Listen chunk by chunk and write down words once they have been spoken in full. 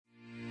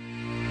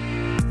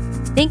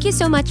Thank you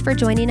so much for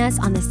joining us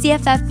on the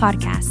CFF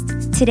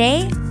podcast.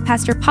 Today,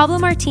 Pastor Pablo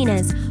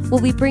Martinez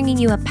will be bringing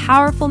you a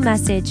powerful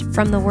message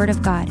from the Word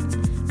of God.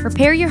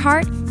 Prepare your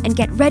heart and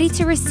get ready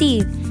to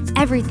receive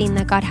everything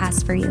that God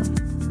has for you.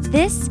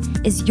 This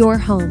is your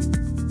home.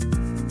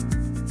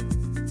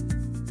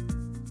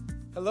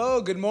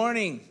 Hello, good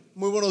morning.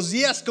 Muy buenos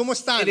días, ¿cómo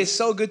están? It is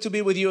so good to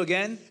be with you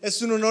again.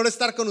 Es un honor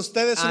estar con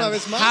ustedes una And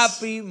vez más.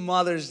 happy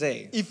Mother's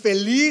Day. Y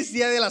feliz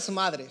Día de las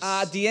Madres.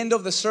 At the end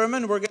of the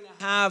sermon, we're going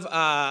to have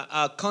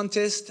a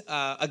contest,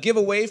 a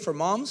giveaway for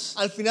moms.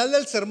 Al final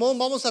del sermón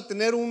vamos a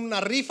tener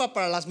una rifa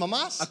para las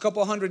mamás. A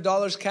couple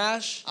 $100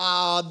 cash.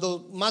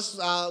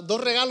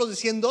 Dos regalos de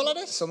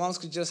 $100 So moms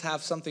could just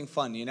have something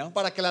fun, you know.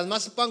 para que las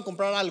mamás puedan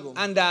comprar algo.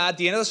 And at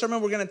the end of the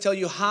sermon, we're going to tell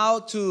you how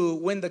to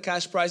win the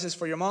cash prizes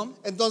for your mom.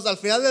 Entonces, al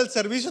final del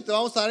servicio te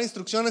vamos a dar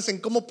instrucciones en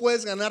cómo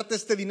puedes ganarte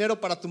este dinero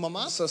para tu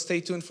mamá. So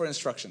stay tuned for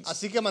instructions.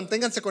 Así que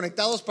manténganse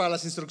conectados para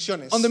las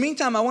instrucciones. In the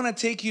meantime, I want to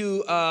take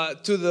you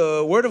to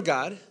the Word of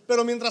God.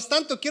 Pero mientras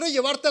tanto, quiero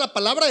llevarte la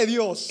palabra de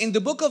Dios. In the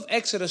book of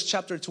Exodus,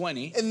 chapter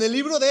 20, En el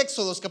libro de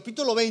Éxodos,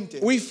 capítulo 20,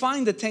 we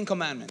find the 10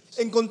 commandments.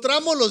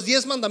 encontramos los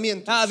 10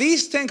 mandamientos. Now,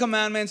 these 10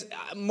 commandments,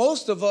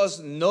 most of us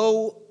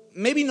know,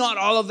 maybe not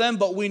all of them,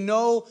 but we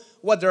know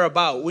what they're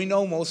about. We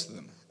know most of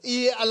them.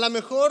 Y a lo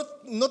mejor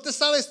no te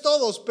sabes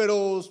todos,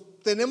 pero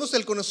tenemos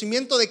el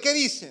conocimiento de qué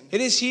dicen.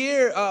 It is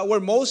here where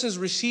Moses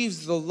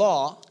receives the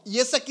law Y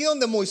es aquí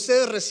donde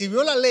Moisés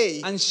recibió la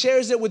ley and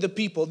shares it with the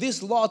people,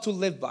 this law to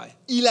live by.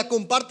 y la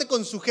comparte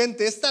con su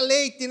gente. Esta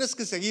ley tienes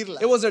que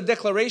seguirla. It was their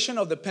declaration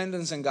of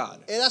dependence on God.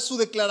 Era su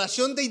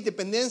declaración de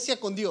independencia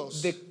con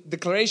Dios. The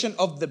declaration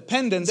of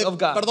dependence of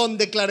God.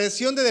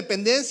 Declaración de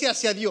dependencia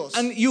hacia Dios.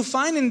 And you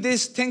find in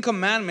these 10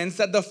 commandments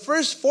that the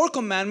first 4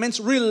 commandments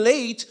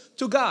relate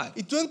to God.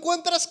 Y tú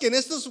encuentras que en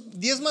estos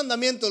 10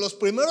 mandamientos, los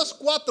primeros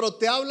 4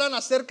 te hablan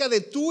acerca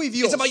de tú y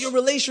Dios. It's about your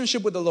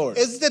relationship with the Lord.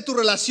 Es de tu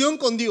relación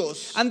con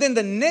Dios. And then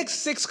the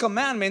next 6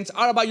 commandments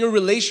are about your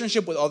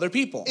relationship with other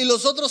people. Y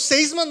los otros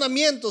 6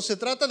 mandamientos se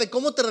trata de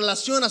cómo te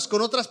relacionas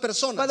con otras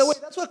personas. By the way,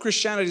 that's what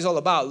Christianity is all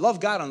about. Love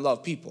God and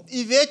love people.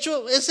 Y de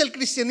hecho es el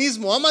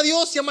cristianismo. Ama a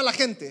Dios y ama a la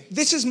gente.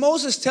 This is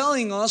Moses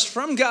telling us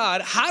from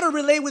God how to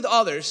relate with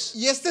others.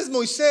 Y este es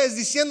Moisés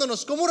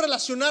diciéndonos cómo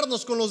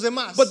relacionarnos con los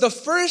demás. But the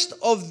first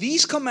of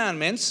these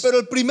commandments Pero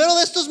el primero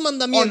de estos on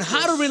mandamientos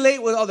how to relate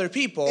with other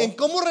people en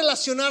cómo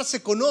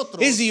relacionarse con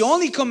otros is the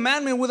only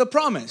commandment with a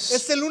promise.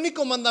 es el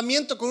único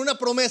mandamiento con una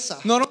promesa.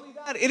 Not only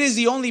that, it is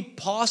the only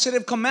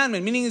positive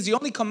commandment, meaning it's the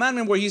only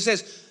commandment where he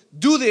says,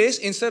 do this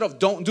instead of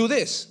don't do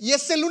this. Y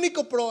es el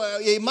único,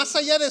 y más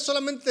allá de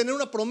solamente tener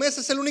una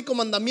promesa, es el único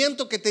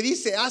mandamiento que te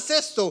dice, haz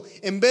esto,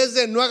 en vez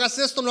de no hagas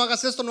esto, no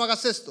hagas esto, no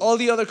hagas esto. All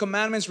the other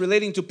commandments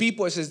relating to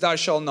people, it says, thou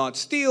shalt not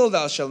steal,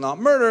 thou shalt not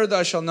murder,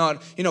 thou shalt not,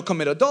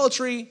 commit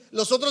adultery.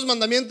 Los otros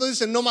mandamientos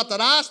dicen, no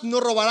matarás, no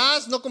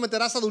robarás, no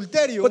cometerás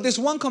adulterio. But there's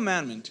one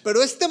commandment.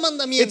 Pero este It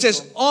mandamiento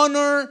says,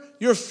 honor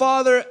your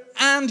father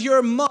and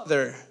your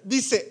mother,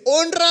 dice,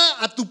 honra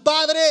a tu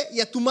padre y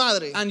a tu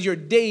madre, and your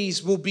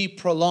days will be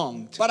prolonged.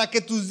 para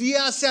que tus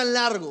días sean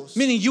largos.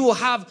 Meaning you will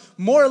have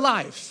more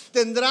life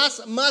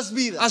Tendrás más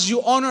vida. as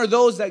you honor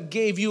those that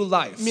gave you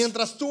life.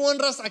 Mientras tú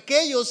honras a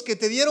aquellos que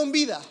te dieron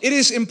vida. It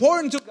is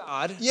important to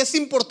God Y es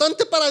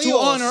importante para to Dios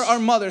honor our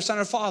mothers and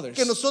our fathers.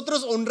 que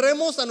nosotros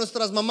honremos a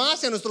nuestras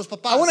mamás y a nuestros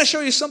papás. I want to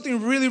show you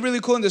something really, really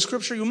cool in the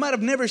scripture. You might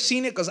have never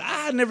seen it because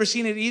I had never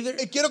seen it either.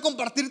 Y quiero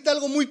compartirte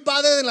algo muy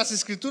padre en las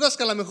escrituras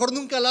que a lo mejor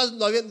nunca lo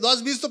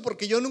has visto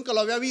porque yo nunca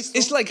lo había visto.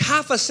 It's like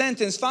half a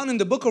sentence found in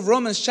the book of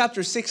Romans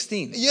chapter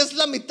 16, Y es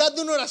la mitad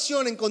de una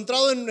oración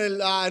encontrado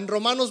en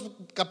Romanos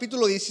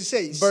capítulo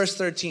 16, verse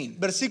 13.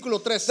 versículo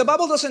The 13.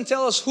 Bible doesn't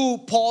tell us who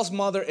Paul's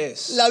mother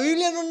is. La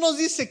Biblia no nos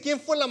dice quién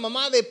fue la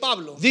mamá de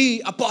Pablo,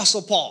 The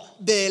Apostle Paul.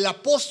 del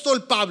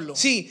apóstol Pablo.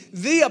 See,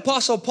 the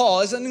Apostle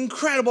Paul is an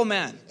incredible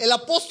man. El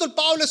apóstol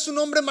Pablo es un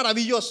hombre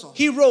maravilloso.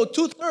 He wrote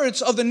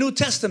 2/3 of the New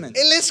Testament.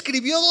 Él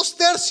escribió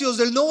 2/3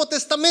 del Nuevo His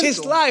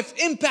Testamento. life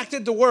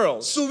impacted the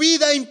world. Su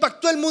vida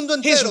impactó el mundo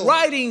His entero.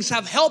 writings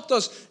have helped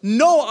us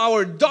know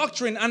our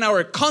doctrine and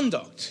our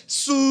conduct.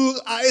 Su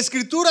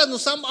escritura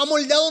nos ha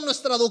moldeado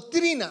nuestra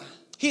doctrina.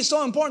 He's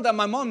so important that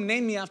my mom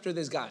named me after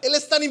this guy. Él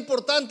es tan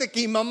importante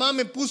que mi mamá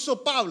me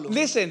puso Pablo.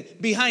 Listen,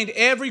 behind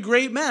every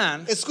great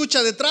man,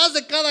 Escucha, detrás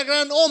de cada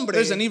gran hombre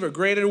there's an even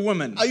greater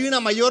woman. hay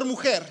una mayor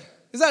mujer.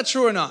 Is that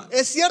true or not?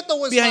 ¿Es cierto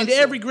o es Behind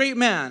falso? every great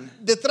man,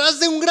 Detrás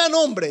de un gran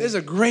hombre there's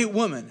a great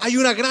woman. hay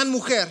una gran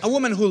mujer. A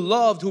woman who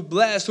loved, who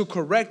blessed, who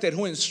corrected,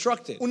 who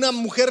instructed. Una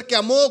mujer que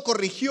amó,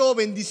 corrigió,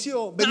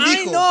 bendició, Now, I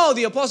bendijo. know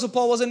the Apostle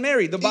Paul wasn't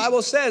married. The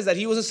Bible says that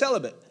he was a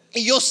celibate.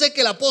 Y yo sé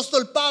que el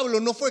apóstol Pablo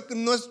no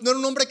era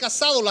un hombre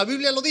casado, la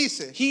Biblia lo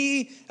dice.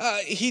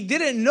 He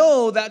didn't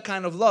know that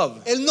kind of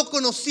love. Él no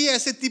conocía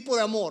ese tipo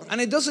de amor.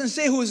 And it doesn't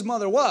say who his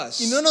mother Y was.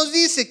 no nos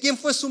dice quién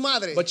fue su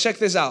madre. But check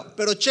this out.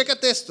 Pero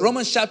chécate esto.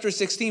 Romans chapter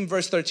 16,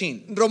 verse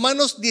 13.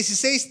 Romanos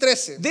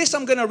 16:13. This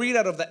I'm going to read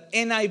out of the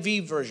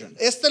NIV version.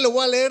 Este lo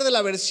voy a leer de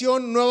la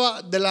versión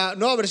nueva, de la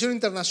nueva versión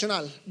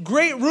internacional.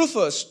 Great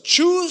Rufus,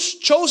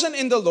 chosen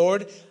in the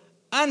Lord,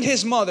 and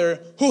his mother,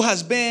 who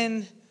has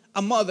been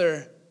a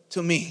mother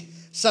to me.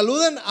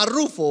 Saluden a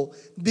Rufo,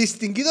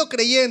 distinguido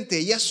creyente,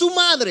 y a su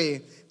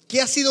madre,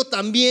 que ha sido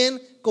también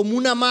como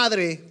una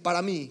madre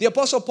para mí. The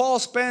Apostle Paul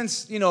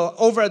spends,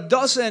 over a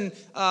dozen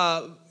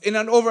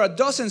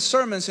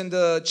sermons in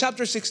the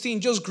chapter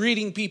 16 just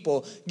greeting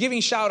people, giving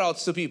shout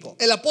outs to people.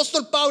 El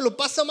apóstol Pablo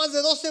pasa más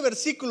de 12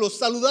 versículos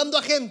saludando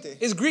a gente.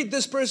 Is greet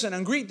this person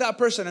and greet that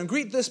person and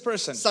greet this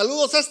person.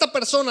 Saludos a esta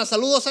persona,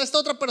 saludos a esta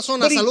otra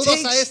persona, But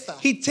saludos a esta.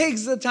 he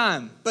takes the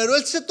time Pero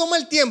él se toma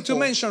el tiempo to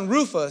mention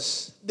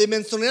Rufus de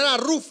mencionar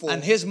a Rufo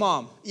and his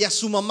mom, y a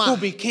su who mamá,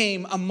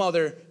 became a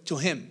mother to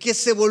him. que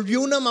se volvió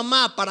una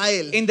mamá para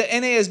él. In the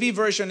NASB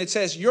version, it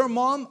says, your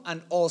mom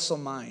and also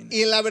mine.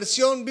 Y en la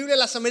versión Biblia de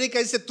las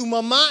Américas dice tu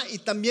mamá y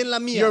también la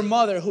mía. Your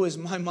mother, who is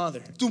my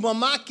mother. Tu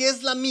mamá que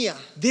es la mía.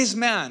 This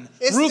man,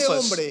 Este Rufus,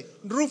 hombre,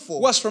 Rufo,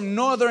 was from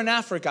northern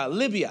Africa,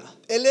 Libya.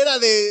 él era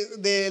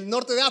del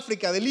norte de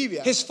África, de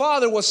Libia. His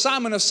father was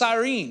Simon of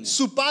Cyrene,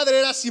 Su padre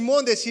era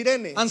Simón de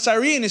Cirene. and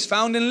Cyrene is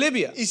found in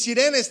Libya. Y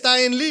Cirene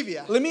está en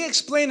Libia. Let me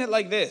explain it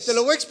like this. Te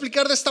lo voy a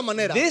explicar de esta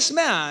manera. This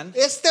man,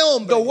 Este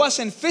hombre, though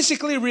wasn't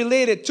physically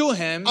related to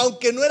him,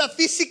 aunque no era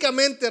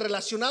físicamente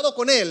relacionado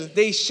con él,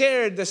 they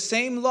shared the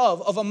same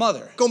love of a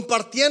mother.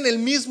 compartían el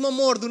mismo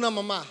amor de una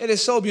mamá. It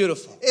is so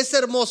beautiful. Es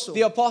hermoso.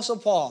 The Apostle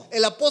Paul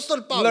El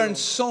apóstol Pablo learned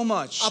so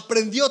much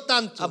aprendió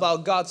tanto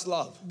about God's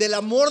love. del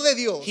amor de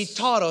Dios. He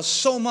taught us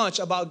so much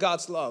about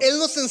God's love. Él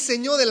nos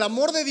enseñó del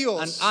amor de And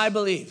Dios. I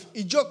believe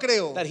Y yo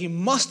creo that he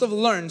must have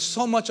learned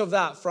so much of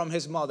that from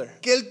his mother.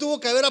 que él tuvo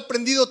que haber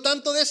aprendido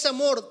tanto de ese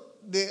amor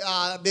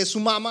de su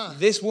mamá.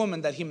 This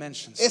woman that he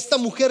mentions. Esta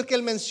mujer que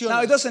él Now,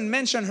 menciona. it doesn't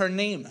mention her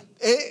name.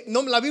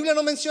 No, la Biblia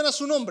no menciona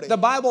su nombre. The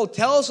Bible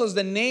tells us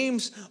the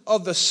names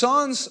of the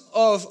sons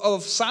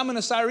of Simon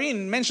of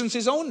Cyrene, mentions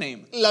his own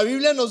name. La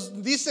Biblia nos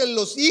dice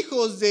los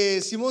hijos de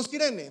Simón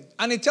Cirene.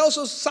 And it tells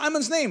us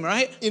Simon's name,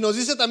 right? Y nos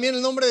dice también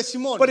el nombre de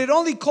Simón. But it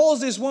only calls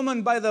this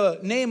woman by the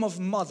name of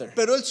mother.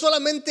 Pero él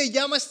solamente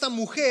llama a esta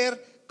mujer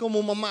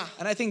como mamá.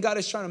 And I think God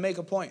is trying to make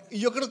a point. Y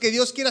yo creo que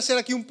Dios quiere hacer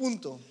aquí un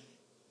punto.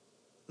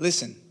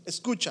 Listen,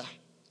 Escucha.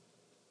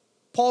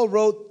 Paul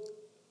wrote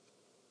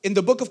in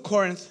the book of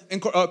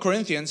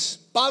Corinthians,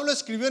 Pablo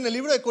escribió en el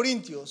libro de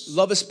Corintios: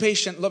 love is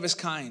patient, love is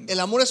kind. el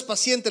amor es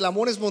paciente, el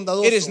amor es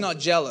bondadoso. It is not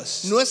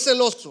jealous. No es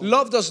celoso.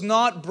 Love does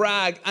not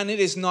brag and it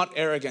is not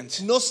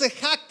arrogant. No se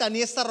jacta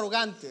ni es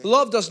arrogante.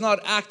 Love does not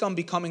act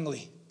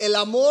unbecomingly. El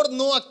amor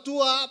no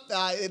actúa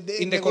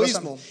en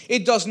egoísmo.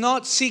 It does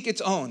not seek its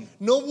own.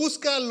 No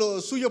busca lo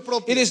suyo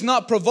propio. It is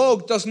not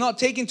provoked, does not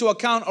take into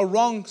account a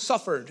wrong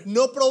suffered.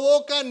 No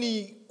provoca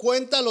ni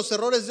cuenta los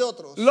errores de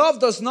otros. Love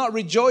does not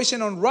rejoice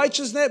in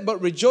unrighteousness,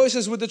 but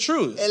rejoices with the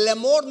truth. El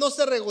amor no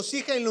se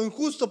regocija en lo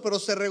injusto, pero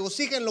se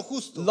regocija en lo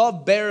justo.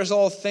 Love bears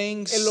all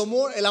things, El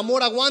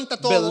amor aguanta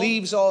todo.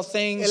 believes all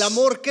things, El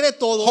amor cree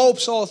todo.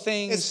 hopes all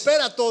things,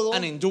 Espera todo.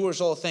 and endures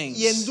all things.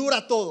 Y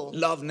endura todo.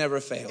 Love never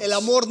fails. El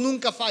amor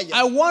nunca falla.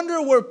 I wonder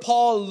where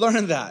Paul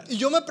learned that. Y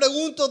yo me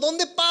pregunto,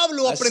 ¿dónde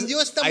Pablo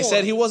aprendió este I amor?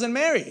 said he wasn't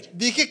married.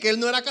 Dije que él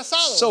no era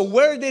casado. So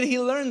where did he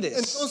learn this?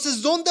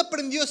 Entonces, ¿dónde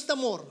aprendió este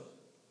amor?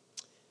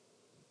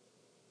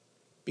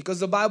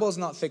 Because the Bible is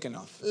not thick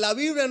enough. La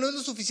Biblia no es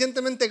lo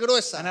suficientemente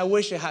gruesa. And I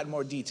wish it had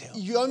more detail.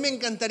 Y yo me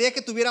encantaría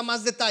que tuviera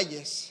más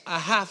detalles. I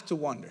have to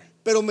wonder.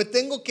 Pero me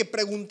tengo que And I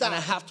preguntar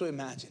have to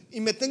imagine. y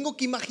me tengo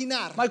que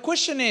imaginar. My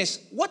question is,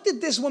 what did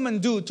this woman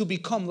do to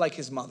become like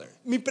his mother?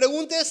 Mi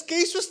pregunta es,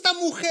 ¿qué hizo esta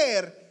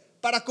mujer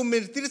para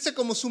convertirse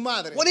como su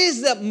madre? What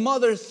is that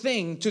mother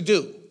thing to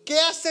do? ¿Qué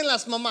hacen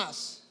las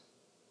mamás?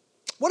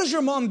 What does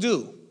your mom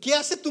do ¿Qué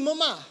hace tu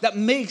mamá? that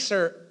makes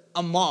her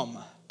a mom?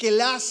 Que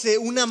la hace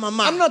una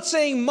mamá. I'm not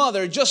saying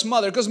mother, just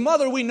mother, because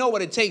mother, we know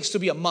what it takes to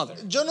be a mother.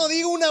 Yo no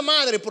digo una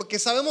madre porque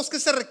sabemos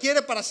qué se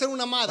requiere para ser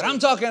una But madre. I'm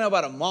talking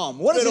about a mom.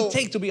 What does Pero it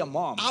take to be a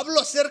mom?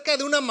 Hablo acerca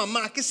de una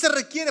mamá. ¿Qué se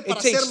requiere It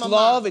para ser takes mamá?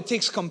 love, it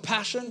takes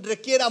compassion,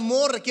 Requiere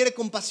amor, requiere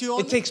compasión,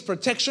 it takes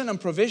protection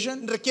and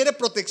provision, requiere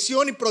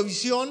protección y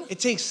provisión. it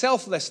takes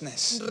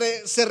selflessness.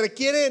 Se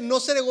requiere no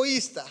ser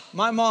egoísta.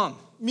 My mom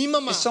Mi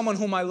mamá is someone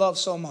whom I love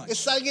so much.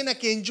 es alguien a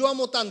quien yo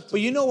amo tanto. But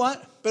you know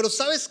what? Pero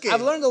 ¿sabes qué?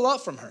 I've learned a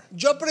lot from her.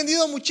 Yo he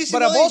aprendido muchísimo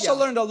But I've de also ella.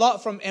 learned a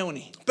lot from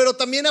Euni, Pero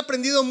también he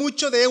aprendido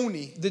mucho de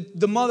Euni,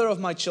 the mother of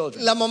my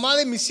children. la mamá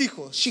de mis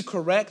hijos. She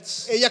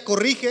corrects, Ella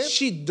corrige,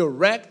 she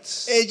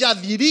directs, ella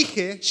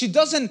dirige. she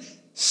doesn't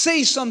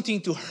say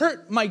something to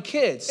hurt my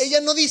kids.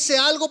 Ella no dice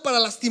algo para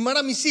lastimar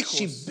a mis She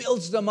hijos.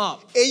 builds them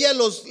up. Ella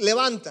los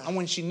levanta. And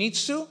when she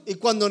needs to, Y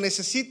cuando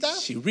necesita,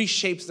 she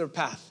reshapes their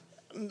path.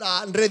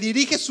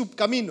 redirige su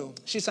camino.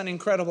 She's an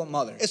incredible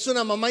mother. Es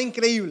una mamá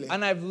increíble.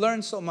 And I've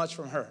learned so much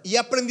from her. Y he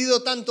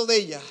aprendido tanto de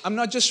ella. I'm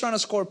not just trying to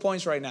score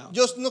points right now.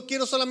 Yo no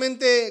quiero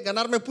solamente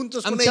ganarme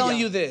puntos I'm con telling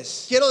you ella.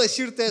 this, Quiero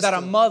decirte that a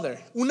esto. mother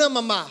Una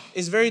mamá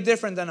is very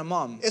different than a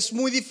mom. es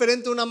muy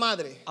diferente a una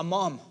madre. A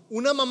mom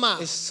Una mamá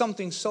is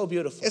something so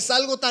beautiful. es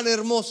algo tan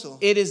hermoso.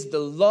 It is the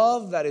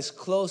love that is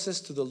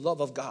closest to the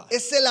love of God.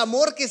 Es el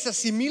amor que se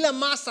asimila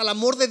más al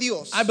amor de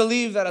Dios. I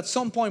believe that at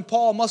some point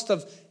Paul must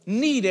have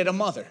needed a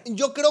mother.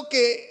 Yo creo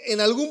que en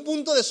algún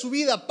punto de su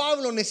vida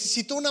Pablo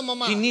necesitó una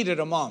mamá. He needed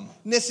a mom.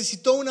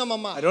 Necesitó una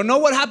mamá. I don't know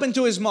what happened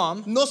to his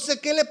mom, No sé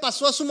qué le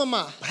pasó a su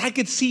mamá, but I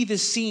could see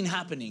this scene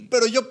happening.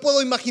 pero yo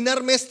puedo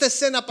imaginarme esta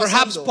escena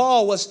Perhaps pasando.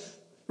 Paul was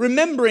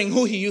remembering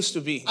who he used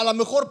to be. A lo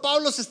mejor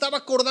Pablo se estaba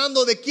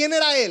acordando de quién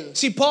era él.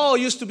 See, Paul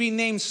used to be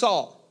named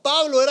Saul,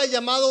 Pablo era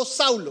llamado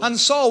Saulo and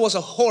Saul was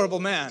a horrible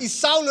man. y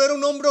Saulo era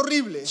un hombre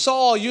horrible.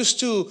 Saul used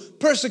to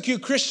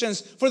persecute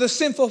Christians for the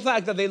simple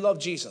fact that they loved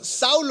Jesus.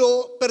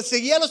 Saulo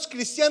perseguía a los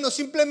cristianos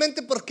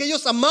simplemente porque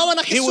ellos amaban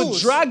a He would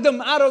Jesús. drag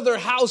them out of their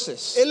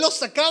houses Él los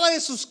sacaba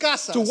de sus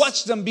casas to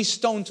watch them be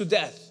stoned to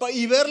death.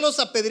 y verlos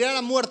apedrear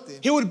a muerte.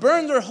 He would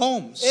burn their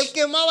homes. Él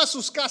quemaba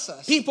sus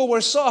casas. People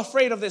were so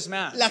afraid of this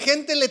man. La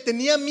gente le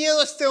tenía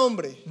miedo a este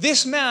hombre,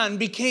 This man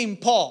became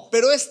Paul,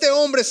 pero este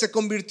hombre se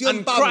convirtió en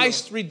and Pablo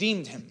Christ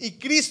redeemed him. y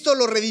Cristo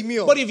lo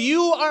redimió. But if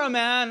you are a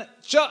man,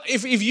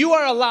 if you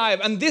are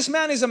alive, and this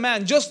man is a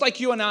man just like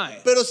you and I,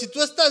 Pero si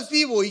tú estás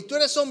vivo y tú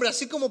eres hombre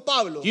así como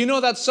Pablo, you know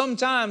that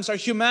sometimes our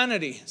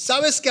humanity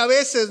sabes que a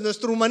veces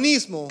nuestro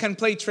humanismo can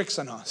play tricks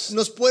on us.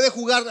 nos puede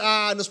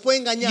jugar, nos puede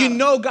engañar. You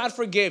know God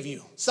forgave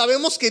you.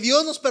 Sabemos que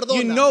Dios nos perdona.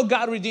 You know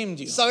God redeemed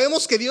you.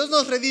 Sabemos que Dios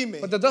nos redime.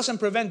 But that doesn't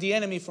prevent the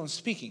enemy from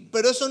speaking.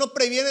 Pero eso no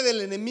previene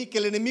del enemigo, que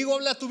el enemigo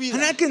habla a tu vida.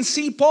 And I can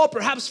see Paul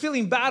perhaps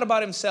feeling bad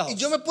about himself. Y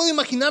yo me puedo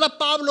imaginar a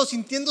Pablo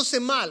sintiéndose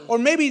mal. Or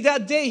maybe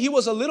that day he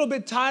was a little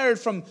bit tired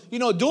from,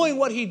 doing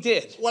what he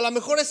did. O a lo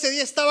mejor ese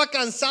día estaba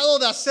cansado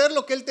de hacer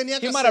lo que él tenía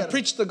que He might have hacer.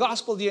 preached the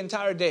gospel the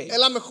entire day. Él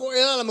a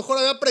lo mejor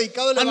había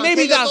predicado el And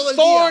maybe evangelio that todo el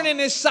thorn día. in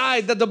his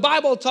side that the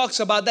Bible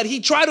talks about that he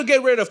tried to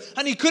get rid of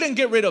and he couldn't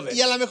get rid of Y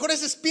it. a lo mejor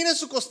esa espina en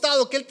su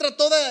costado que él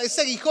trató de,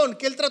 ese aguijón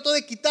que él trató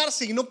de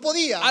quitarse y no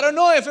podía. I don't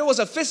know if it was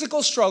a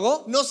physical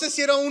struggle. No sé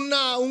si era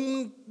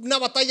una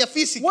batalla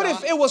física. What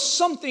if it was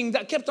something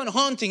that kept on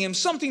haunting him,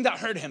 something that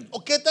hurt him? O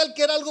qué tal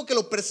que era algo que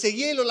lo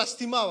perseguía y lo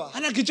lastimaba.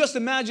 And I could just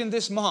imagine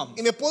this mom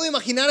Y me puedo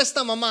imaginar a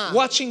esta mamá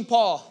watching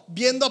Paul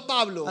viendo a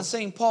Pablo and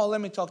saying, Paul, let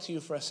me talk to you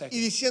for a y second.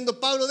 diciendo,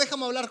 Pablo,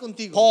 déjame hablar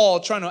contigo. Paul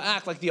trying to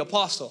act like the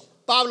apostle.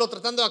 Pablo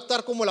tratando de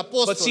actuar como el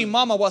But see, apóstol.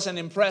 mama wasn't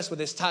impressed with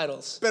his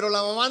titles. Pero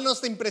la mamá no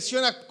se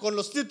impresiona con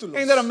los títulos.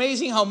 Ain't that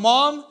amazing how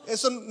mom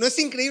Eso no es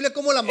increíble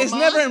como la is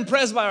never mamá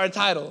impressed by our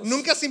titles?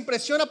 nunca se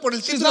impresiona por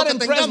el She's título not que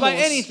impressed by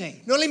tengamos.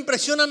 anything. No le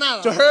impresiona To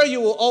nada. her, you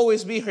will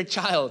always be her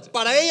child.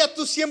 Para ella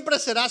tú siempre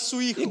serás su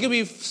hijo. You could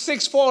be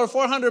 6'4",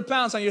 400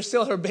 pounds, and you're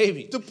still her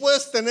baby. Tú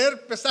puedes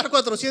pesar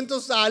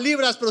 400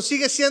 libras, pero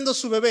sigue siendo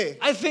su bebé.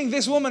 I think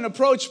this woman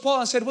approached Paul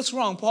and said, what's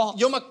wrong, Paul?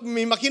 Yo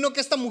me imagino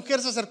que esta mujer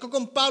se acercó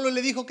con Pablo y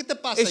le dijo, ¿qué te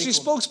pasa, If she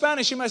hijo? spoke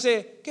Spanish, she might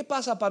say, ¿qué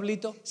pasa,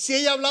 Pablito? Si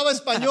ella hablaba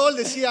español,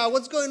 decía,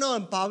 what's going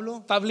on,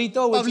 Pablo?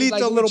 Pablito, which is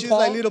like Pablito, little which is Paul.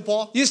 like little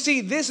Paul. You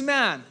see, this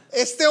man,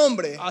 Este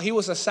hombre, he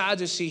was a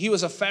Sadducee. He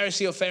was a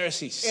Pharisee of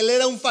Pharisees. él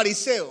era un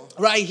fariseo.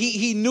 Right?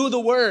 He knew the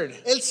word.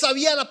 Él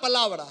sabía la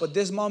palabra, But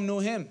this mom knew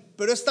him.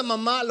 pero esta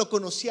mamá lo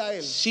conocía a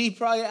él. She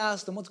probably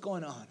asked him, what's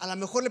going on? A lo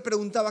mejor le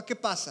preguntaba, ¿qué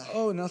pasa?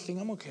 Oh, nothing.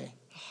 I'm okay.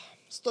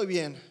 Estoy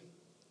bien.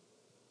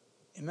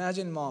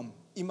 Imagine mom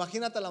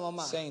Imagínate a la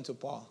mamá saying to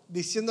Paul,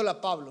 diciéndole a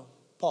Pablo,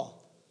 Paul,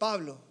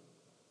 Pablo,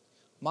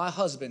 my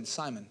husband,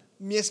 Simon,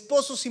 mi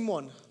esposo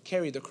Simón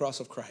carried the cross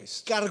of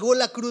Christ. cargó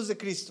la cruz de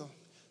Cristo.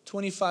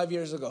 25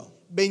 years ago,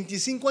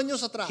 25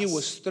 años atrás, he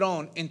was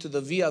thrown into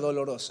the Via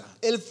Dolorosa,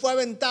 él fue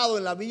aventado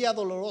en la Vía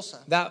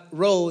Dolorosa. that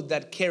road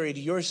that carried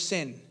your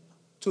sin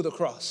to the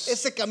cross.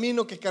 Ese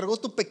camino que cargó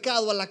tu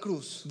pecado a la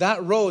cruz.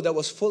 That road that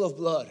was full of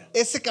blood.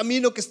 Ese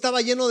camino que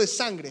estaba lleno de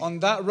sangre. On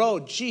that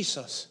road,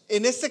 Jesus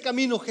En ese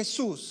camino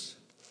Jesús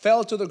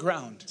fell to the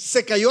ground.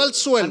 se cayó al And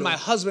suelo. my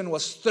husband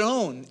was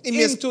thrown Y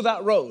mi es- into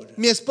that road.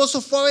 Mi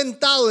esposo fue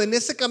aventado en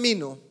ese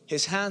camino.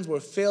 His hands were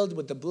filled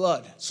with the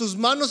blood. Sus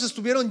manos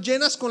estuvieron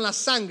llenas con la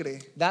sangre.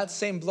 That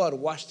same blood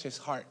washed his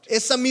heart.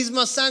 Esa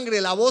misma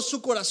sangre lavó su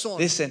corazón.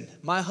 Listen,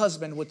 my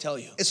husband would tell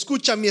you,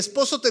 Escucha, mi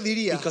esposo te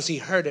diría, because he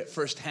heard it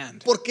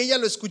firsthand. porque ella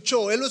lo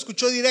escuchó, él lo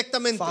escuchó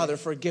directamente. Father,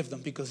 forgive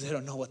them because they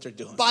don't know what they're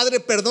doing.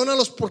 Padre,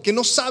 perdónalos porque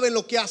no saben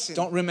lo que hacen.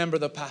 Don't remember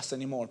the past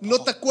anymore, No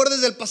Paul. te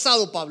acuerdes del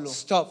pasado, Pablo.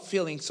 Stop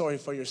feeling sorry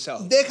for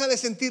yourself Deja de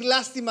sentir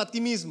lástima a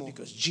ti mismo,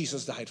 because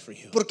Jesus died for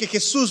you. porque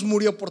Jesús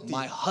murió por ti.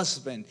 My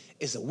husband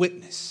is a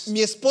witness.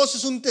 Mi esposo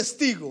es un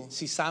testigo.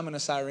 See, Simon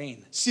of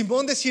Cyrene,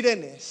 Simón de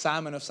Cirene.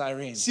 Simon of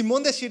Cyrene,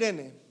 Simón de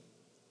Cirene,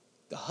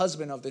 the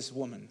husband of this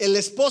woman, el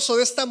esposo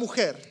de esta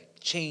mujer,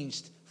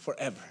 changed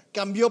forever.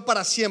 cambió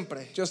para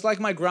siempre. Just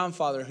like my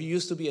grandfather, who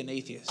used to be an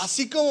atheist.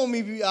 Así como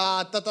mi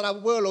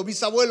tatarabuelo,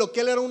 bisabuelo,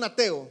 que él era un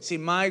ateo. See,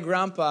 my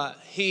grandpa,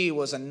 he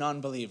was a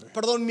non-believer.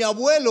 Perdón, mi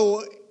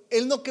abuelo,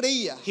 él no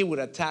creía. He would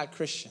attack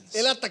Christians.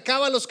 Él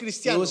atacaba a los He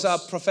cristianos. was a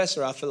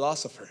professor, a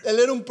philosopher. Él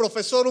era un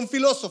profesor, un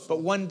filósofo. But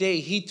one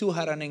day, he too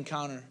had an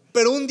encounter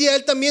Pero un día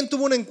él también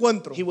tuvo un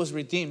encuentro. He was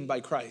redeemed by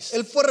Christ.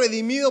 Él fue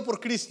redimido por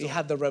Cristo. He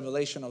had the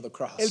revelation of the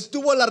cross. Él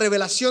tuvo la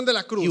revelación de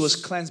la He was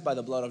cruz. cleansed by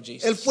the blood of Él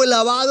Jesus. fue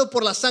lavado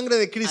por la sangre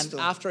de And Cristo.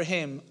 after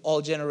him,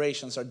 all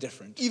generations are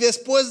different. Y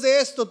después de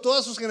esto,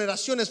 todas sus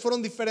generaciones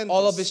fueron diferentes.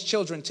 All of his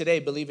children today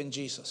believe in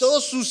Jesus.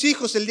 Todos sus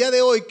hijos el día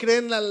de hoy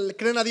creen a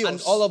And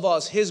Dios. all of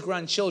us, his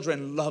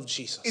grandchildren, love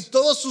Jesus. Y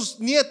todos sus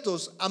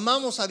nietos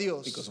amamos a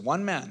Dios. Because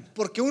one man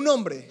Porque un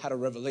hombre had a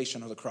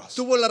revelation of the cross.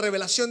 tuvo la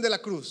revelación de la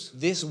cruz.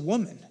 This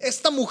woman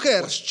Esta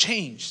mujer was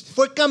changed.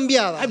 fue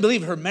cambiada. I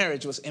believe her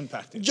marriage was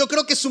impacted. Yo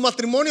creo que su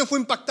matrimonio fue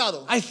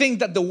impactado. I think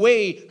that the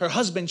way her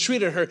husband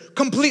treated her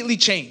completely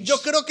changed. Yo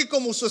creo que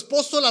como su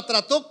esposo la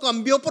trató,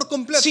 cambió por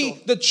completo. See,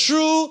 the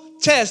true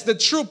test, the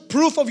true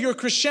proof of your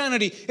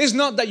Christianity is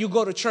not that you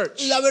go to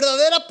church. La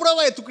verdadera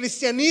prueba de tu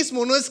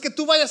cristianismo no es que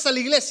tú vayas a la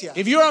iglesia.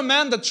 If you're a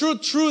man, the true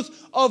truth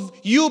of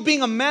you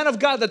being a man of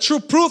God, the true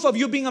proof of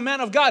you being a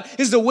man of God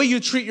is the way you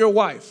treat your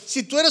wife.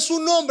 Si tú eres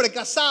un hombre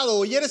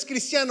casado y eres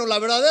cristiano, la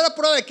verdadera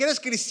prueba de que eres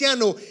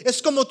cristiano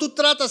es como tú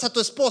tratas a tu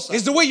esposa.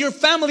 It's the way your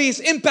family is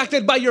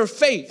impacted by your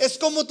faith. Es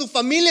como tu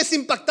familia es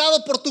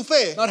impactado por tu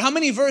fe. Not how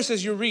many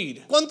verses you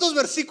read, ¿Cuántos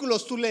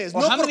versículos tú lees?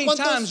 or No how por many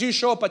cuántos, times you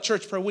show up at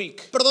church per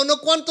week. perdón, no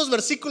cuántos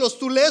versículos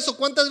tú lees o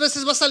cuántas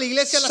veces vas a la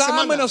iglesia a la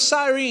Simon semana. of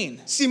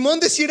Cyrene Simón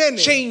de Cirene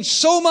changed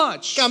so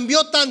much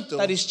cambió tanto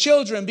that his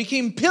children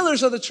became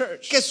pillars of the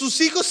church. que sus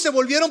hijos se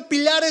volvieron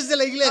pilares de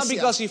la Not iglesia.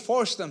 because he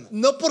forced them,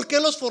 No porque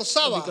los but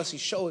forzaba, because he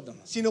showed them.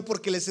 sino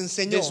porque les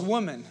enseñó. This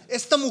woman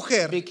Esta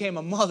mujer became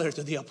a mother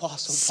to the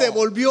apostle se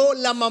Paul. volvió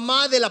la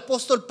mamá del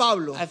apóstol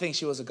Pablo. I think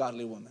she was a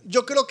godly woman.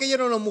 Yo creo que ella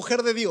era una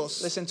mujer de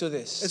Dios. Listen to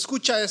this.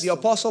 Escucha The esto.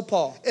 apostle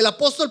Paul El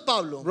apóstol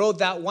Pablo wrote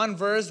that one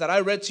verse that I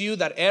read to you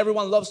that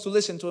everyone loves to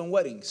listen to in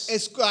weddings.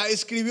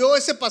 escribió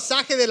ese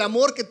pasaje del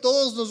amor que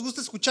todos nos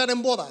gusta escuchar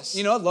en bodas.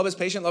 You know, love is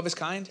patient, love is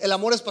kind. El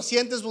amor es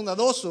paciente, es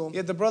bondadoso,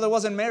 Yet the brother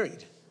wasn't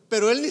married.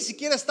 pero él ni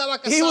siquiera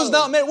estaba He was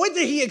not casado. married. Where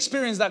did he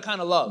experience that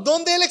kind of love?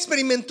 ¿Dónde él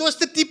experimentó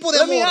este tipo de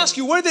Let me amor? ask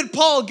you, where did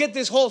Paul get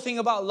this whole thing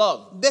about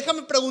love?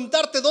 Déjame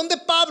preguntarte, ¿dónde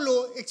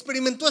Pablo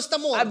experimentó este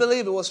amor? I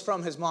believe it was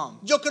from his mom.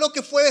 Yo creo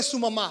que fue de su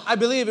mamá. I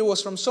believe it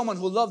was from someone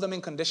who loved them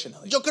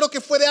unconditionally. Yo creo que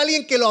fue de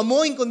alguien que lo amó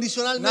Now I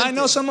incondicionalmente.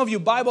 know some of you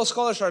Bible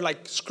scholars are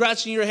like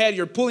scratching your head,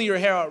 you're pulling your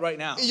hair out right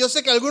now. Y yo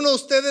sé que algunos de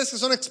ustedes que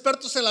son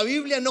expertos en la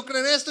Biblia no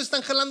creen esto y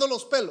están jalando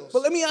los pelos.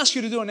 But let me ask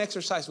you to do an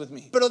exercise with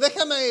me. Pero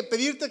déjame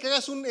pedirte que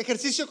hagas un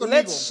ejercicio conmigo.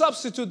 Let's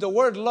substitute the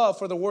word love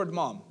for the word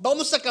mom.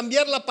 Vamos a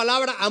cambiar la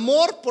palabra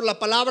amor por la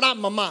palabra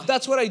mamá.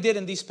 That's what I did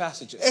in these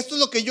passages. Esto es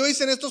lo que yo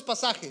hice en estos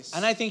pasajes.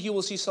 And I think you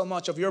will see so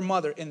much of your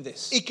mother in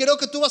this. Y creo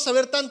que tú vas a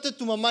ver tanto de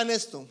tu mamá en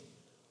esto.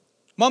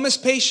 Mom is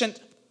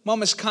patient.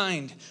 Mom is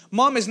kind.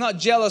 Mom is not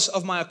jealous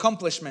of my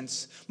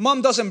accomplishments.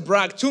 Mom doesn't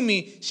brag to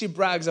me, she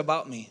brags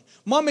about me.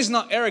 Mom is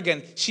not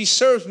arrogant. She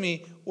serves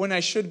me when I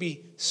should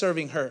be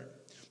serving her.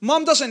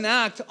 Mom doesn't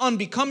act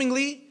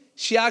unbecomingly.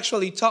 She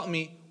actually taught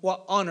me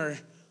what honor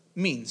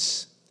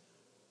means.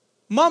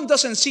 Mom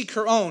doesn't seek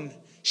her own.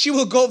 She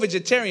will go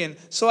vegetarian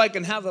so I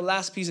can have the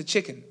last piece of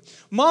chicken.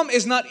 Mom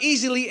is not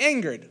easily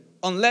angered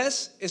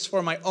unless it's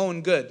for my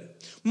own good.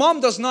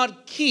 Mom does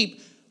not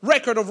keep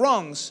record of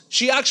wrongs.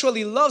 She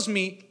actually loves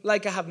me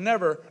like I have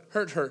never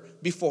hurt her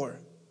before.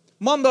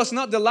 Mom does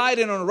not delight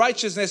in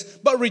unrighteousness,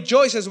 but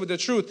rejoices with the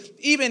truth,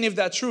 even if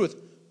that truth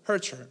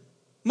hurts her.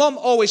 Mom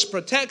always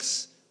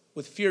protects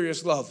with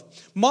furious love.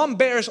 Mom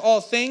bears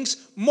all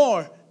things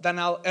more than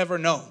I'll ever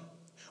know.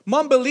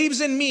 Mom believes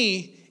in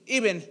me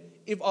even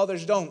if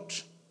others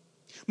don't.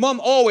 Mom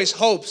always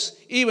hopes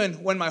even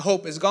when my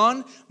hope is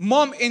gone.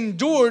 Mom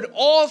endured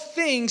all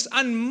things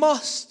and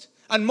most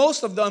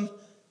of them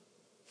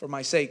for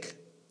my sake.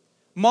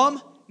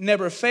 Mom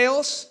never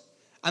fails,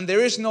 and there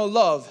is no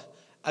love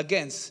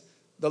against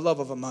the love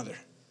of a mother.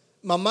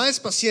 Mamá es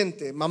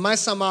paciente, mamá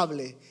es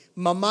amable,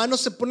 mamá no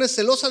se pone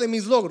celosa de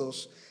mis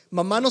logros,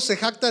 mamá no se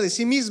jacta de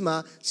sí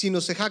misma,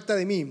 sino se jacta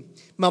de mí.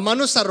 Mamá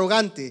no es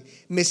arrogante,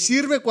 me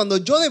sirve cuando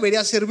yo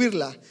debería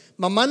servirla.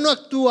 Mamá no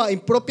actúa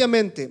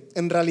impropiamente,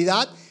 en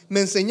realidad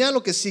me enseña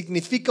lo que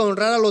significa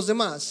honrar a los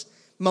demás.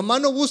 Mamá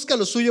no busca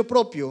lo suyo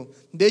propio,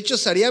 de hecho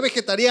sería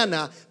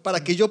vegetariana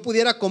para que yo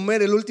pudiera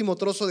comer el último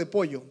trozo de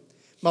pollo.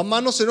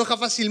 Mamá no se enoja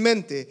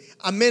fácilmente,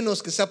 a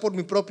menos que sea por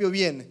mi propio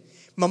bien.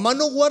 Mamá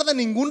no guarda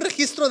ningún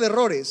registro de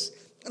errores,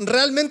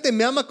 realmente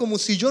me ama como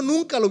si yo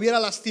nunca lo hubiera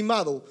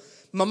lastimado.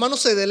 Mamá no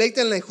se deleita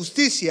en la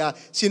injusticia,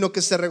 sino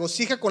que se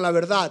regocija con la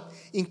verdad,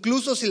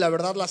 incluso si la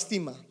verdad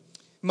lastima.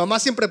 Mamá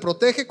siempre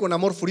protege con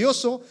amor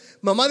furioso.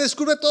 Mamá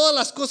descubre todas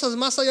las cosas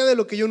más allá de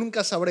lo que yo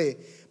nunca sabré.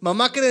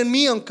 Mamá cree en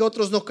mí aunque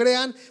otros no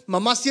crean.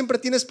 Mamá siempre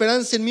tiene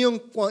esperanza en mí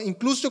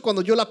incluso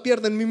cuando yo la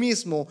pierdo en mí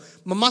mismo.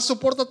 Mamá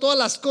soporta todas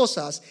las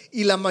cosas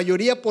y la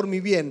mayoría por mi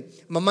bien.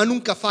 Mamá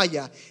nunca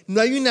falla.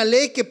 No hay una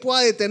ley que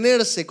pueda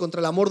detenerse contra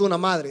el amor de una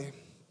madre.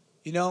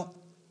 You know,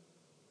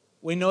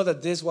 we know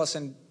that this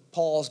wasn't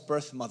Paul's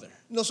birth mother,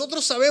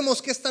 Nosotros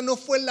sabemos que esta no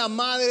fue la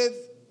madre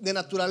de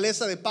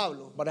naturaleza de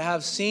Pablo. but I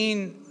have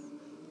seen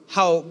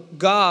how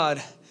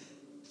God,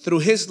 through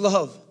His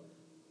love,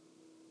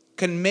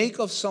 can make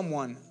of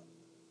someone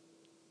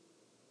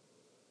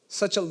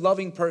such a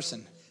loving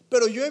person.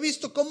 Pero yo he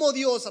visto cómo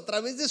Dios a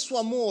través de su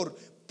amor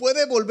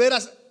puede volver a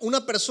una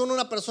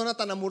persona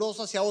tan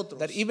amorosa hacia otros.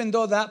 That even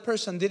though that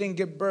person didn't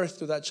give birth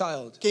to that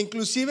child, Que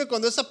inclusive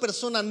cuando esa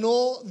persona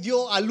no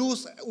dio a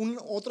luz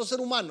otro ser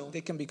humano,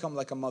 they can become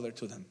like a mother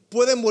to them.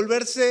 pueden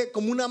volverse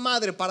como una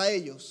madre para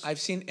ellos. I've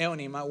seen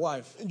Euni, my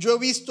wife, Yo he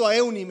visto a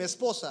Euni, mi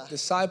esposa,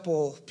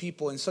 disciple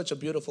people in such a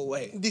beautiful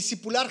way.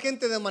 discipular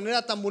gente de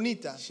manera tan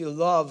bonita. She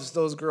loves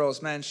those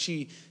girls, man.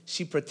 She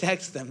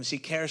protects them. She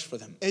cares for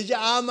them. Ella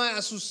ama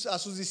a sus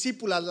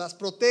discípulas, las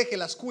protege,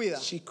 las cuida.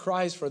 She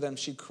cries for them.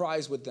 She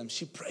cries with them.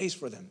 She prays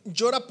for them.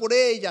 Llora por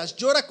ellas,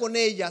 llora con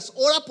ellas,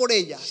 ora por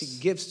ellas. She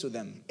gives to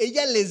them.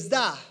 Ella les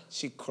da,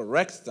 She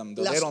corrects them,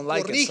 though they las don't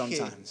like it corrige,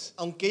 sometimes.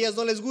 aunque ellas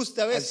no les guste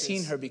a I've seen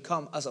veces. her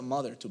become as a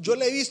mother to Yo people.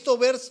 le he visto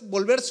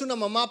volverse una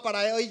mamá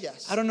para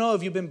ellas. I don't know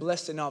if you've been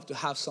blessed enough to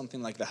have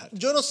something like that.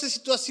 Yo no sé si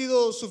tú has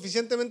sido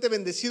suficientemente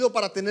bendecido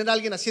para tener a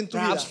alguien así en tu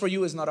vida. Perhaps for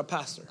you it's not a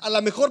pastor. A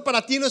lo mejor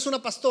para ti no es una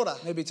pastora,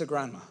 Maybe it's a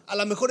grandma. a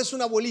lo mejor es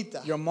una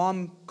abuelita. Your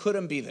mom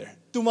couldn't be there,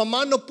 Tu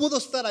mamá no pudo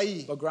estar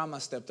ahí, but grandma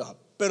stepped up.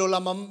 pero la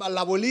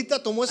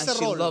abuelita tomó ese And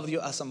she rol loved you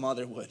as a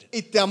mother would.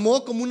 y te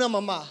amó como una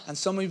mamá. And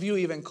some of you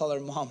even call her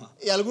mama.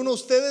 Y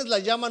algunos de ustedes la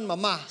llaman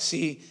mamá.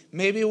 See,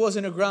 maybe it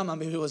wasn't a grandma,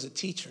 maybe it was a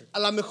teacher. A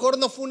lo mejor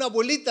no fue una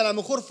abuelita, a lo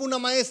mejor fue una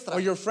maestra. Or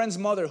your friend's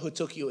mother who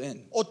took you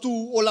in. O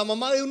la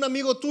mamá de un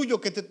amigo tuyo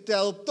que te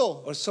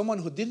adoptó. Or someone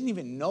who didn't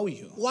even know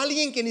you. O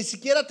alguien que ni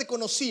siquiera te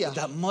conocía.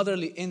 That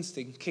motherly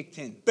instinct kicked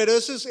in. Pero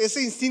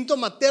ese instinto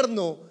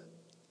materno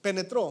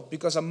penetró.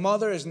 Because a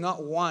mother is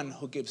not one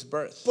who gives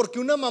birth, Porque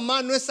una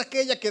mamá no es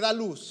aquella que da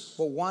luz,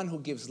 but one who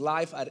gives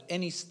life at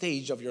any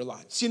stage of your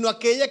life. sino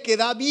aquella que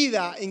da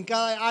vida en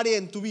cada área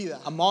en tu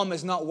vida. A mom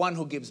is not one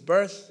who gives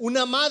birth,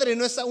 Una mamá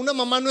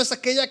no es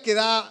aquella que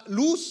da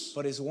luz,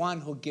 but is one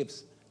who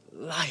gives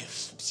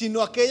life.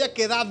 sino aquella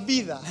que da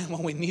vida. And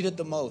when we need it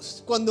the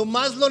most, Cuando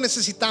más lo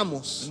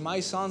necesitamos, when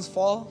my sons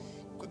fall,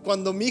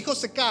 cuando mi hijo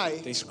se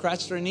cae, they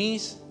scratch their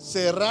knees.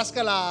 se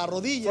rasca la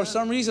rodilla, For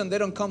some reason, they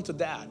don't come to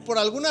dad. por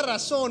alguna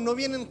razón no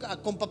vienen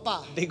con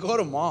papá, They go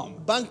to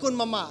mom. van con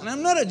mamá. And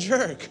I'm not a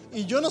jerk,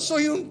 Y yo no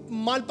soy un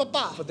mal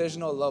papá, but there's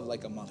no love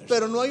like a mother's.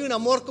 pero no hay un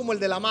amor como el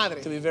de la To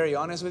madre. be very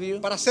honest with you,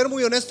 Para ser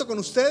muy honesto con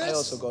I ustedes,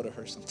 also go to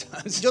her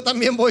sometimes. yo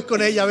también voy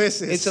con ella a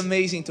It's veces.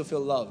 amazing to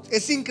feel loved.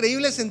 Es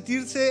increíble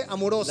sentirse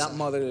amorosa. That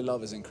motherly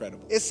love is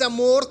incredible. Ese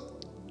amor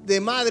de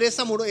madre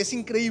es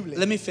increíble.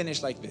 Let me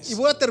finish like Y this.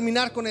 voy a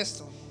terminar con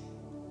esto.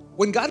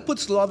 When God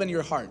puts love in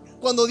your heart,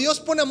 Cuando Dios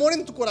pone amor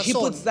en tu He corazón,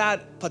 puts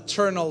that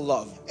paternal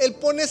love. Él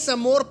pone ese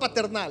amor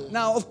paternal.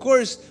 Now, of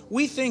course,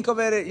 we think of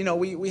it,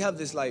 we have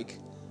this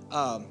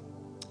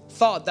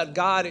thought that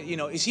God,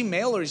 is He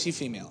male or is He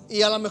female?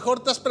 Y a lo mejor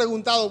te has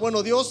preguntado,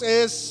 bueno, ¿Dios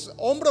es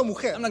hombre o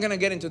mujer? I'm not going to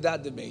get into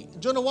that debate.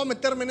 Yo no voy a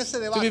meterme en ese To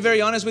be debate.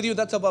 very honest with you,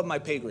 that's above my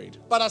pay grade.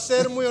 Para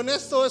ser muy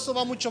honesto, eso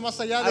va mucho más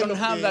allá I de lo don't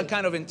have that que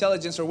kind of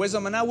intelligence or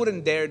wisdom, and I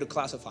wouldn't dare to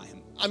classify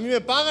Him. a mí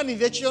me pagan y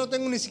de hecho yo no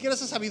tengo ni siquiera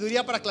esa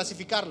sabiduría para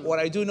clasificarlo. What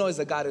I do know is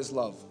that God is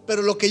love.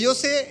 Pero lo que yo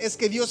sé es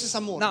que Dios es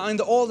amor. Now, in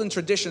the olden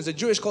traditions, the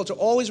Jewish culture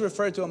always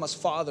referred to Him as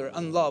Father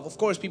and love. Of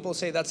course, people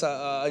say that's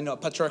a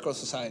patriarchal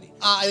society.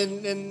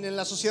 En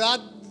la sociedad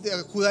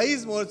del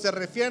judaísmo se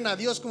refieren a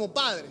Dios como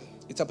padre.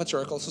 It's a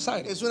patriarchal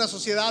society. Es una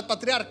sociedad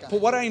patriarca.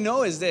 But what I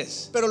know is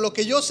this, Pero lo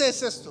que yo sé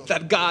es esto,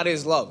 that God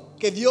is love.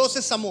 que Dios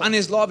es amor. And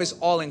His love is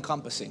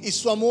all-encompassing. Y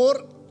su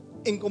amor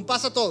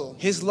encompasa todo.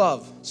 His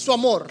love Su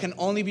amor can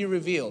only be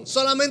revealed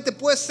solamente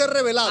puede ser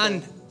revelado,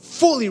 and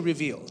fully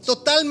revealed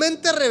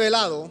totalmente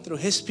revelado through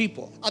His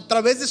people. a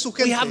través de su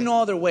We gente. have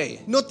no other way.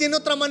 No tiene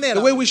otra manera.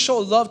 The way we show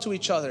love to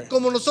each other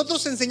Como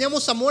nosotros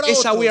enseñamos amor a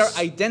is how we are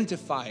otros,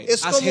 identified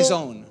es as His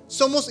como own.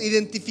 somos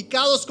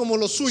identificados como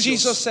los suyos.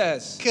 Jesus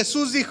says,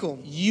 Jesús dijo,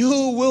 you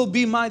will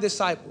be my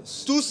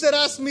disciples. tú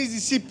serás mis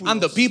discípulos.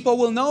 And the people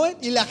will know it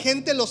Y la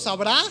gente lo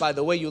sabrá by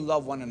the way you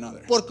love one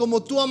another. por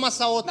como tú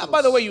amas a otros. Not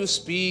by the way you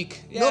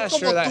speak. No Yeah, como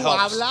sure, that tú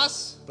helps.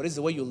 hablas, But it's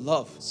the way you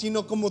love.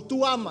 sino como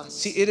tú amas.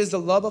 See, it is the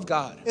love of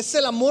God Es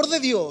el amor de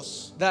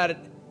Dios that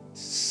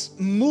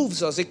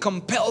moves us, it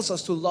compels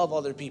us to love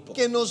other people.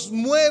 que nos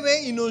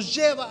mueve y nos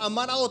lleva a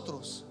amar a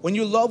otros. When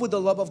you love with the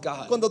love of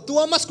God, Cuando tú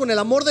amas con el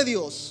amor de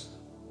Dios,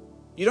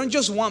 you don't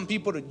just want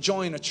people to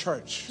join a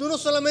church. tú no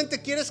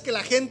solamente quieres que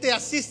la gente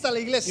asista a la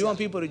You iglesia, want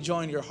people to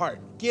join your heart.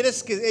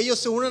 quieres que ellos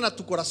se unan a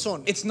tu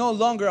corazón. It's no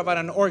longer about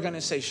an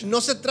organization.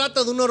 No se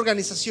trata de una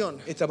organización,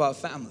 It's about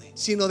family.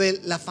 sino de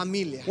la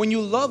familia. When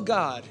you love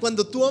God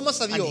Cuando tú amas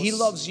a Dios and He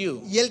loves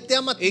you, y Él te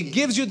ama a ti, it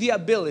gives you the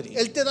ability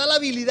Él te da la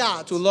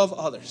habilidad to love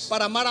others.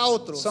 para amar a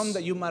otros, Some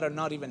that you might have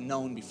not even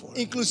known before.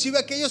 inclusive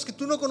aquellos que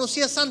tú no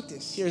conocías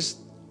antes. Here's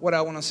what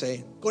I want to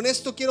say. Con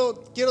esto quiero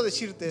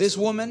decirte This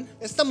esto. woman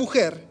Esta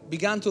mujer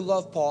began to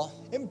love Paul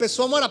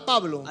empezó a amar a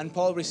Pablo and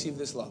Paul received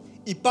this love.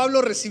 y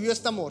Pablo recibió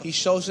este amor. He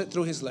shows it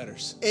through his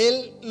letters.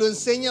 Él lo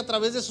enseña a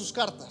través de sus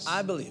cartas.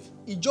 I believe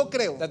Y yo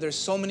creo that there's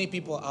so many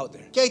people out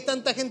there que hay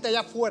tanta gente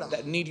allá afuera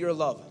that need your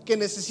love. que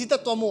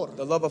necesita tu amor.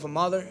 The love of a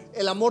mother,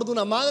 El amor de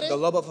una madre, the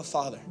love of a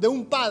father. de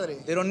un padre.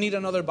 They don't need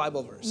another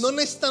Bible verse. No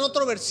necesitan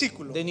otro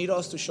versículo. They need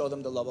us to show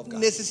them the love of God.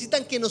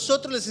 Necesitan que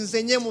nosotros les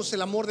enseñemos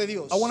el amor de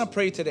Dios. I want to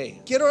pray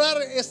today Quiero orar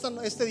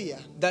este día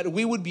that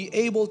we would be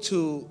able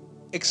to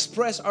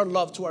express our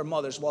love to our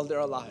mothers while they're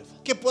alive.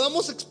 que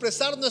podamos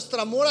expresar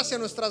nuestro amor hacia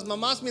nuestras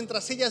mamás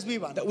mientras ellas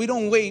vivan. That we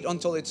don't wait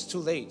until it's too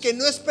late Que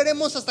no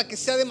esperemos hasta que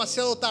sea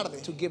demasiado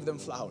tarde to give them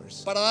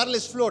flowers. para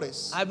darles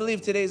flores. I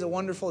believe today is a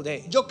wonderful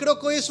day. Yo creo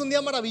que hoy es un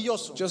día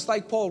maravilloso. Just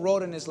like Paul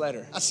wrote in his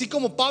letter. Así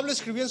como Pablo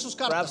escribió en sus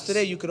Perhaps cartas.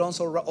 today you could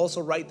also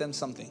write them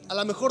something. A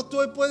lo mejor tú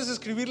hoy puedes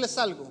escribirles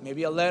algo.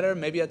 Maybe a letter,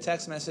 maybe a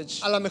text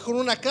message, A lo mejor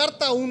una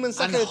carta o un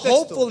mensaje and de texto.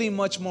 hopefully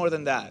much more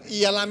than that.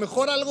 Y a lo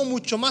mejor algo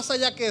mucho más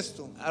allá que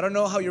esto. I don't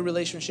know how your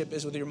relationship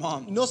is with your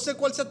mom, No sé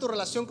cuál sea tu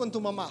relación con tu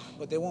mamá,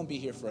 but they won't be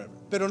here forever.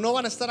 pero no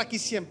van a estar aquí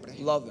siempre.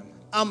 Love them.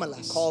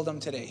 Ámalas. Call them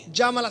today.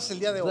 Llámalas el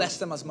día de hoy. Bless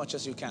them as much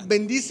as you can.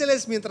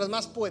 Bendíceles mientras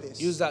más puedes.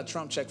 Use that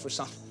Trump check for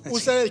something.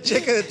 Usa el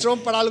cheque de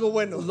Trump para algo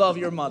bueno. Love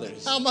your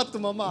mothers. Ama a tu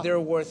mamá.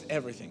 They're worth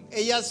everything.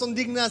 Ellas son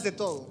dignas de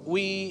todo.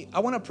 I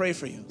want to pray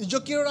for you, Y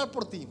yo quiero orar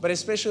por ti, but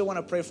especially want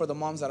to pray for the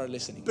moms that are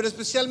listening. pero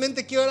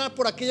especialmente quiero orar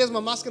por aquellas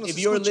mamás que nos If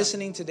you're escuchan.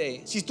 listening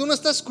today, Si tú no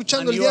estás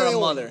escuchando and el you día are de a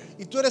hoy mother,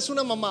 y tú eres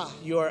una mamá,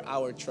 you are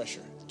our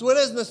treasure. tú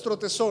eres nuestro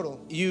tesoro.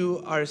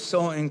 You are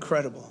so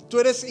incredible. Tú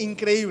eres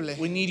increíble.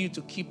 We need you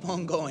to keep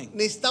on going.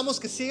 Necesitamos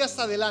que sigas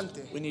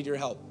adelante. We need your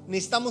help.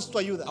 Necesitamos tu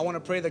ayuda. I want to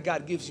pray that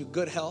God gives you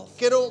good health,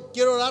 Quiero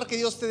orar que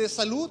Dios te dé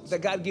salud,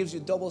 that God gives you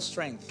double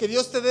strength, que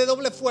Dios te dé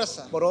doble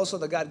fuerza, but also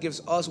that God gives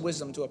us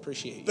wisdom to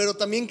appreciate you. pero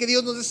también que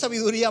Dios nos dé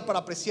sabiduría para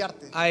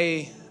apreciarte.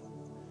 I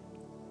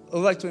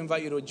would like to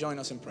invite you to join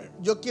us in prayer.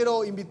 Yo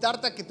quiero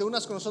invitarte a que te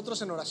unas con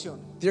nosotros en oración.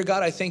 Dear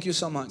God, I thank you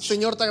so much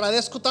Señor, te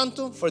agradezco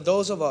tanto for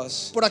those of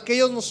us por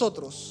aquellos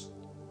nosotros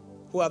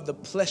who have the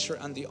pleasure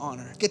and the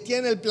honor, que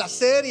tienen el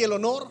placer y el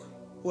honor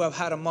who have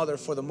had a mother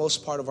for the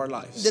most part of our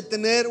lives. de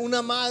tener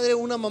una madre,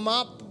 una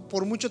mamá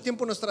por mucho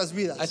tiempo en nuestras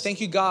vidas. I thank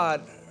you,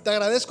 God, Te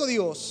agradezco,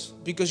 Dios,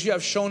 because you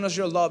have shown us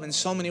your love in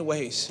so many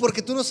ways.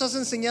 porque tú nos has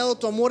enseñado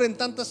tu amor en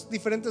tantas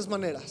diferentes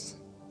maneras.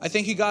 I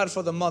thank you, God,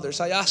 for the mothers.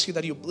 I ask you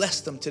that you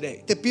bless them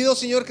today. Te pido,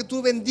 Señor, que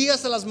tú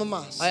bendigas a las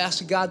mamás. I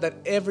ask God that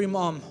every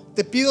mom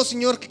Te pido,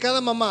 Señor, que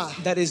cada mamá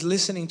that is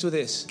listening to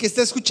this, que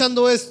esté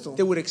escuchando esto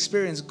they would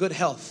experience good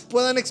health,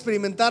 puedan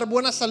experimentar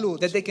buena salud,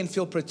 that they can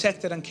feel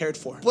protected and cared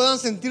for. puedan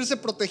sentirse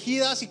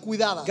protegidas y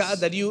cuidadas. God,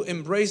 that you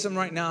embrace them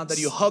right now, that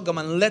you hug them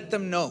and let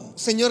them know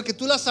Señor, que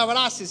tú las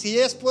abraces y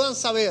ellas puedan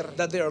saber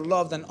that they are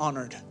loved and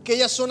honored. que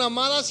ellas son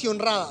amadas y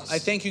honradas. I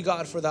thank you,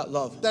 God, for that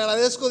love. Te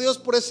agradezco, Dios,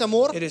 por ese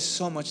amor. It is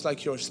so much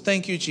like yours.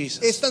 Thank you,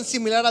 Jesus. Es tan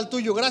similar al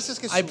tuyo. Gracias,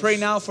 Jesús. I pray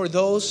now for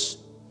those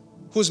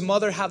whose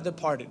mother have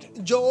departed.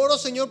 Yo oro,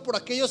 Señor, por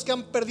aquellos que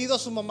han perdido a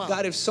su mamá.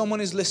 God, if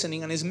someone is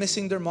listening and is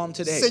missing their mom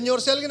today,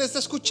 Señor, si alguien está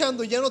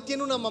escuchando y ya no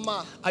tiene una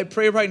mamá, I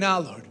pray right now,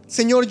 Lord,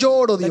 Señor, yo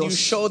oro, that you Dios,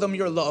 show them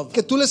your love,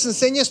 que tú les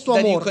enseñes tu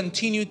that you amor,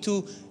 continue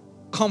to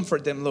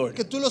comfort them, Lord,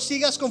 que tú los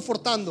sigas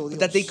confortando, Dios,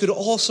 that they could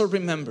also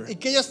remember y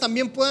que ellas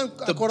también puedan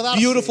the acordarse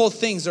beautiful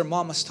things their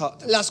mom has taught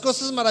them. las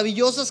cosas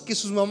maravillosas que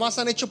sus mamás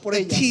han hecho por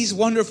That ellas these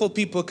wonderful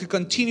people could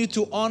continue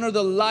to honor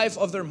the life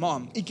of their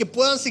mom y que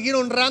puedan seguir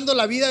honrando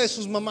la vida de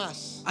sus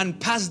mamás and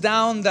pass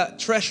down that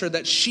treasure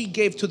that she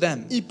gave to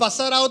them. y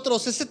pasar a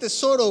otros ese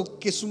tesoro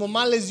que su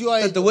mamá les dio a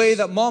That the ellos. way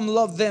that mom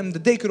loved them,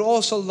 that they could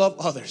also love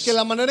others. Que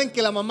la manera en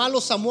que la mamá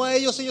los amó a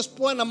ellos, ellos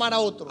puedan amar a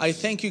otros. I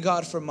thank you,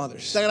 God, for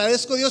mothers. Te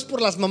agradezco, Dios, por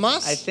las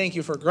mamás. I thank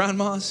you for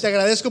grandmas Te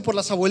agradezco por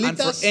las and for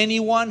abuelitas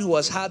anyone who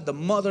has had the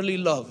motherly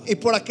love. y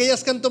por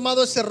aquellas que han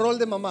tomado ese rol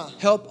de mamá.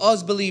 Help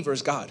us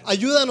believers, God,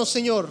 Ayúdanos,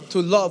 Señor,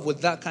 to love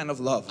with that kind of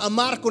love. a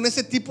amar con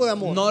ese tipo de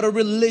amor. Not a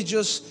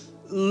religious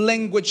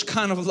language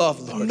kind of love,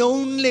 Lord, No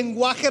un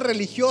lenguaje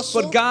religioso,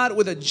 but God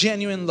with a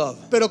genuine love.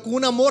 pero con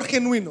un amor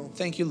genuino.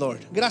 Thank you, Lord,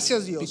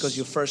 Gracias, Dios, because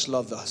you first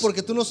loved us.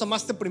 porque tú nos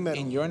amaste primero.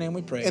 In your name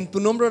we pray. En tu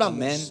nombre oramos.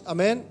 Amen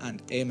Amén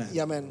and amen. y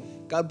amén.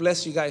 God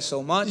bless you guys so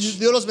Y much,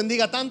 Dios los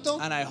bendiga tanto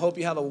and I hope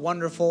you have a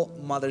wonderful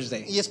Mother's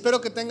Day. y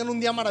espero que tengan un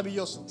día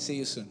maravilloso. See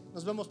you soon.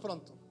 Nos vemos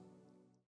pronto.